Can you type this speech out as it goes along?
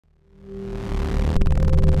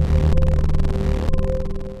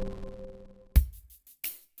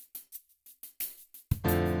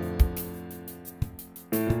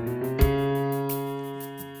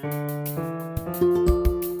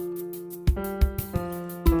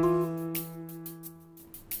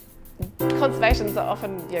conservations are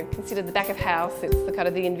often considered the back of house. It's the kind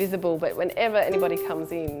of the invisible, but whenever anybody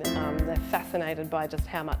comes in, they're fascinated by just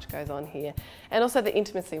how much goes on here. And also the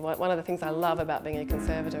intimacy. One of the things I love about being a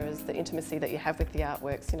conservator is the intimacy that you have with the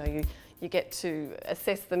artworks. You get to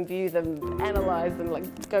assess them, view them, analyse them,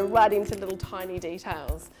 like go right into little tiny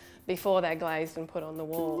details before they're glazed and put on the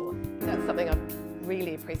wall. That's something I've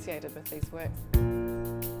really appreciated with these works.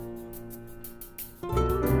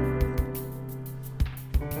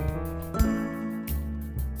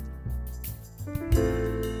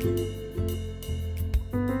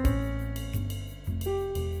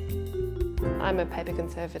 I'm a paper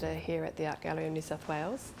conservator here at the Art Gallery of New South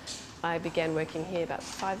Wales. I began working here about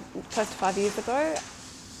close to 5 years ago.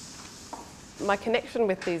 My connection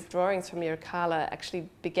with these drawings from Yirrkala actually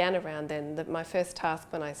began around then. My first task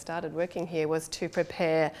when I started working here was to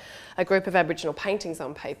prepare a group of Aboriginal paintings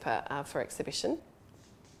on paper for exhibition.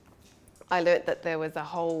 I learnt that there was a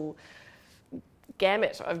whole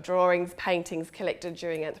gamut of drawings, paintings collected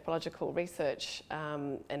during anthropological research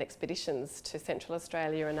and expeditions to Central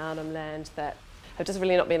Australia and Arnhem Land that have just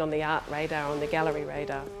really not been on the art radar, on the gallery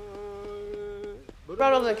radar.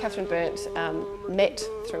 Ronald and Catherine Burnt met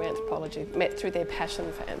through anthropology, met through their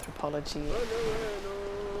passion for anthropology.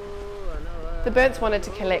 The Burnts wanted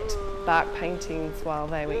to collect bark paintings while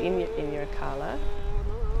they were in Yirrkala.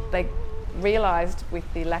 They realised with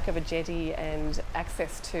the lack of a jetty and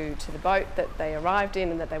access to the boat that they arrived in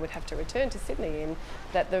and that they would have to return to Sydney in,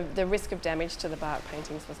 that the risk of damage to the bark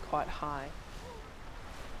paintings was quite high.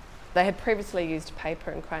 They had previously used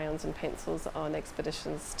paper and crayons and pencils on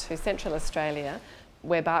expeditions to Central Australia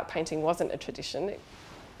where bark painting wasn't a tradition.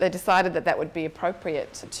 They decided that that would be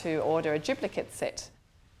appropriate to order a duplicate set.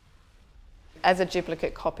 As a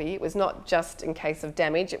duplicate copy, it was not just in case of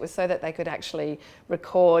damage, it was so that they could actually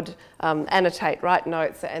record, annotate, write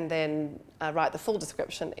notes and then write the full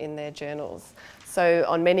description in their journals. So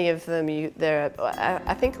on many of them,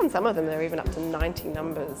 I think on some of them there are even up to 90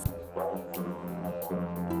 numbers.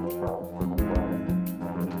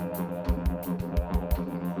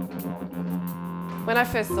 When I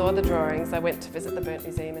first saw the drawings, I went to visit the Burnt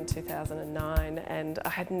Museum in 2009 and I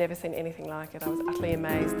had never seen anything like it. I was utterly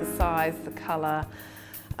amazed, the size, the colour.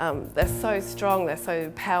 They're so strong, they're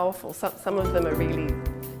so powerful. Some of them are really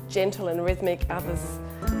gentle and rhythmic, others...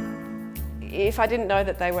 If I didn't know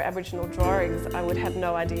that they were Aboriginal drawings, I would have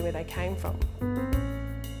no idea where they came from.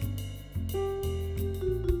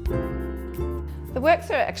 The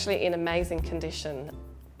works are actually in amazing condition.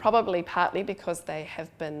 Probably partly because they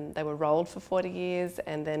were rolled for 40 years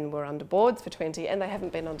and then were under boards for 20 and they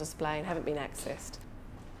haven't been on display and haven't been accessed.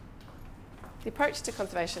 The approach to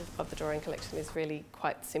conservation of the drawing collection is really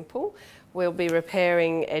quite simple. We'll be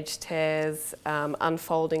repairing edge tears,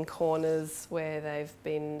 unfolding corners where they've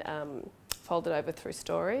been folded over through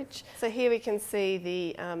storage. So here we can see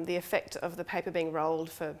the effect of the paper being rolled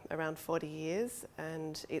for around 40 years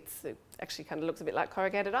and it actually kind of looks a bit like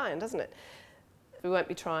corrugated iron, doesn't it? We won't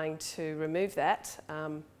be trying to remove that,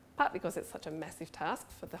 partly because it's such a massive task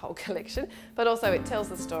for the whole collection, but also it tells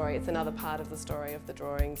the story. It's another part of the story of the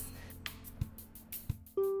drawings.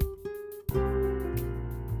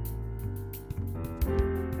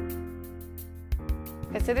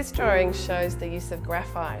 Okay, so this drawing shows the use of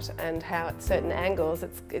graphite and how at certain angles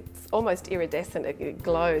it's almost iridescent, it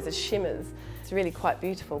glows, it shimmers. It's really quite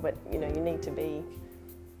beautiful, but you need to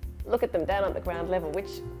look at them down at the ground level,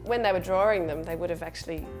 which when they were drawing them, they would have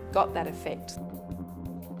actually got that effect.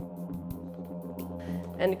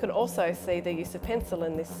 And you could also see the use of pencil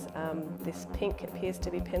in this, this pink appears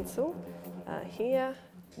to be pencil here.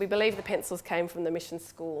 We believe the pencils came from the mission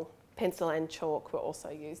school. Pencil and chalk were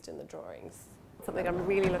also used in the drawings. Something I'm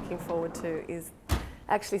really looking forward to is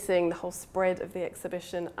actually seeing the whole spread of the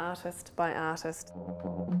exhibition, artist by artist.